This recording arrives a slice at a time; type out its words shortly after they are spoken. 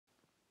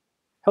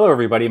Hello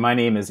everybody, my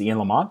name is Ian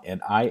Lamont and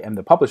I am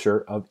the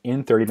publisher of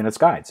In 30 Minutes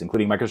Guides,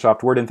 including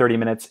Microsoft Word in 30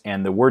 Minutes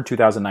and the Word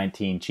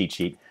 2019 cheat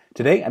sheet.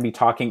 Today I'll be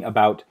talking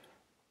about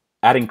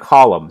adding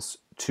columns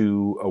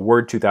to a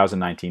Word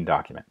 2019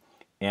 document.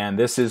 And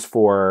this is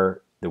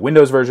for the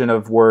Windows version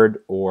of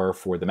Word or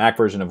for the Mac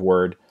version of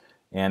Word.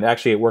 And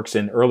actually it works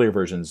in earlier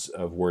versions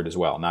of Word as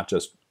well, not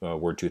just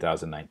Word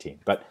 2019.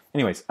 But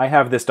anyways, I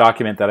have this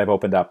document that I've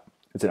opened up.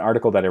 It's an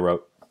article that I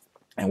wrote.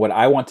 And what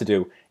I want to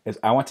do is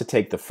I want to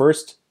take the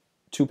first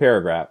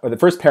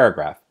first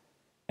paragraph,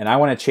 and I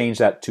want to change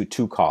that to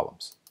 2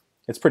 columns.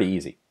 It's pretty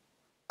easy.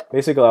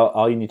 Basically,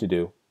 all you need to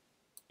do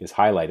is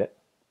highlight it,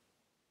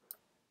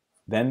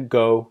 then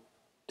go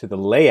to the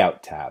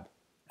Layout tab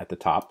at the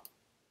top.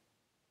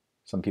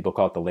 Some people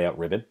call it the Layout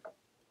ribbon.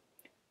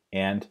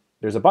 And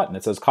there's a button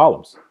that says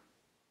Columns.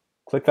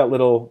 Click that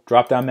little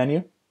drop-down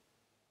menu,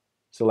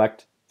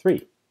 select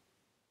 3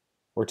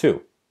 or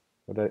 2.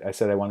 I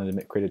said I wanted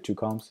to create 2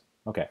 columns?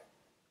 Okay,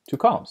 2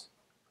 columns.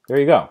 There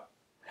you go.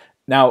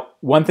 Now,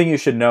 one thing you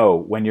should know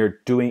when you're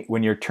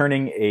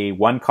turning a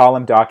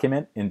 1-column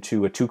document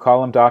into a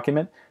 2-column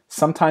document,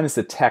 sometimes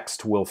the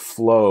text will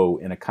flow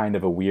in a kind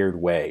of a weird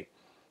way,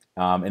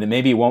 and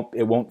it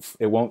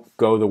won't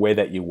go the way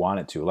that you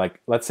want it to.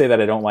 Like, let's say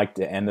that I don't like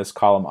to end this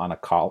column on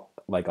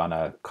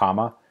a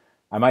comma.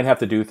 I might have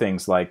to do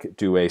things like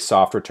do a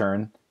soft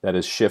return, that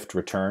is Shift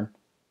Return,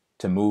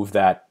 to move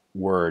that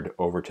word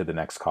over to the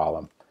next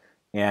column.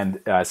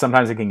 And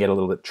sometimes it can get a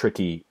little bit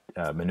tricky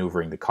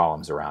maneuvering the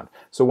columns around.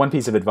 So one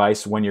piece of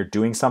advice when you're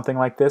doing something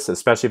like this,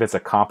 especially if it's a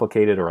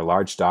complicated or a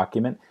large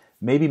document,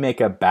 maybe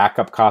make a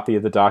backup copy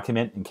of the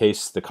document in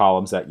case the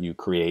columns that you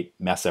create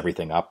mess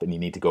everything up and you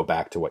need to go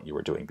back to what you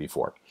were doing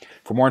before.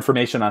 For more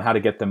information on how to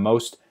get the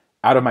most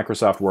out of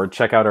Microsoft Word,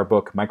 check out our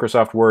book,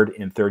 Microsoft Word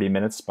in 30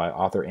 Minutes by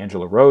author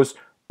Angela Rose,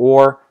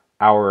 or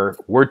our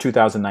Word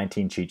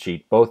 2019 cheat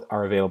sheet. Both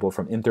are available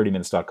from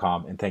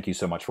in30minutes.com, and thank you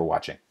so much for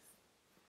watching.